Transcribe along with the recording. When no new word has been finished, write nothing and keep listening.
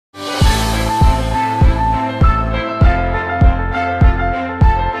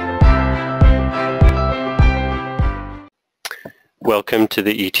Welcome to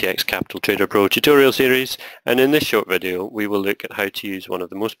the ETX Capital TraderPro tutorial series, and in this short video we will look at how to use one of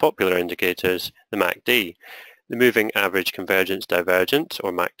the most popular indicators, the MACD. The Moving Average Convergence Divergence,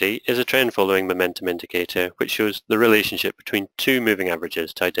 or MACD, is a trend following momentum indicator which shows the relationship between two moving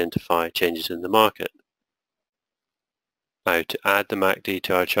averages to identify changes in the market. Now, to add the MACD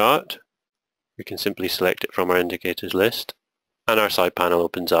to our chart, we can simply select it from our indicators list, and our side panel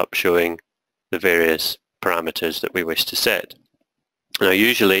opens up showing the various parameters that we wish to set. Now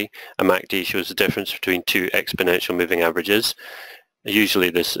usually a MACD shows the difference between two exponential moving averages. Usually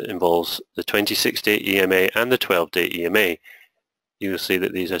this involves the 26-day EMA and the 12-day EMA. You will see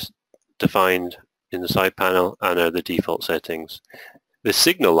that these are defined in the side panel and are the default settings. The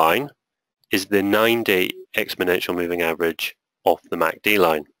signal line is the 9-day exponential moving average of the MACD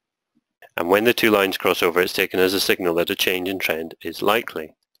line. And when the two lines cross over, it's taken as a signal that a change in trend is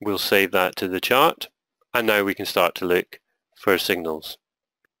likely. We'll save that to the chart, and now we can start to look for signals.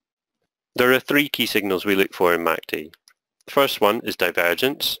 There are three key signals we look for in MACD. The first one is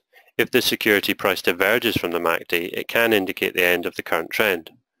divergence. If the security price diverges from the MACD, it can indicate the end of the current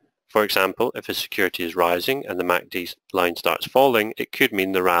trend. For example, if a security is rising and the MACD line starts falling, it could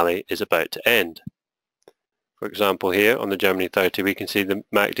mean the rally is about to end. For example, here on the Germany 30, we can see the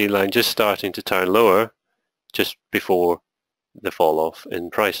MACD line just starting to turn lower just before the fall off in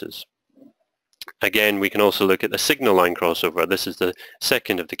prices. Again, we can also look at the signal line crossover. This is the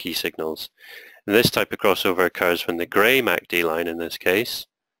second of the key signals. And this type of crossover occurs when the grey MACD line, in this case,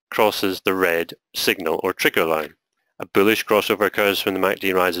 crosses the red signal or trigger line. A bullish crossover occurs when the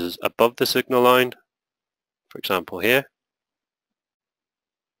MACD rises above the signal line, for example here.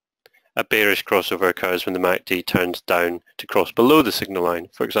 A bearish crossover occurs when the MACD turns down to cross below the signal line,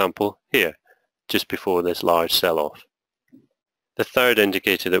 for example here, just before this large sell-off. The third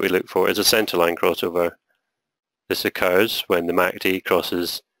indicator that we look for is a centerline crossover. This occurs when the MACD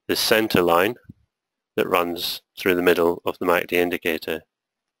crosses the center line that runs through the middle of the MACD indicator.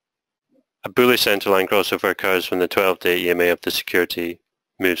 A bullish centerline crossover occurs when the 12-day EMA of the security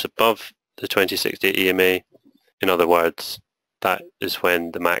moves above the 26-day EMA. In other words, that is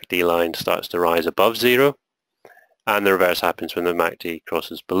when the MACD line starts to rise above zero, and the reverse happens when the MACD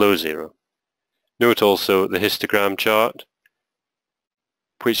crosses below zero. Note also the histogram chart,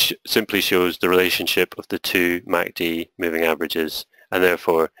 which simply shows the relationship of the two MACD moving averages and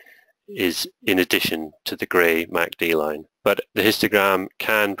therefore is in addition to the grey MACD line. But the histogram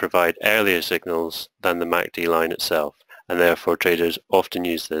can provide earlier signals than the MACD line itself, and therefore traders often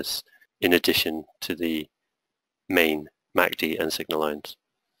use this in addition to the main MACD and signal lines.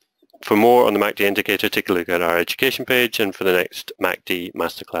 For more on the MACD indicator, take a look at our education page and for the next MACD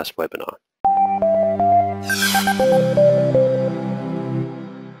Masterclass webinar.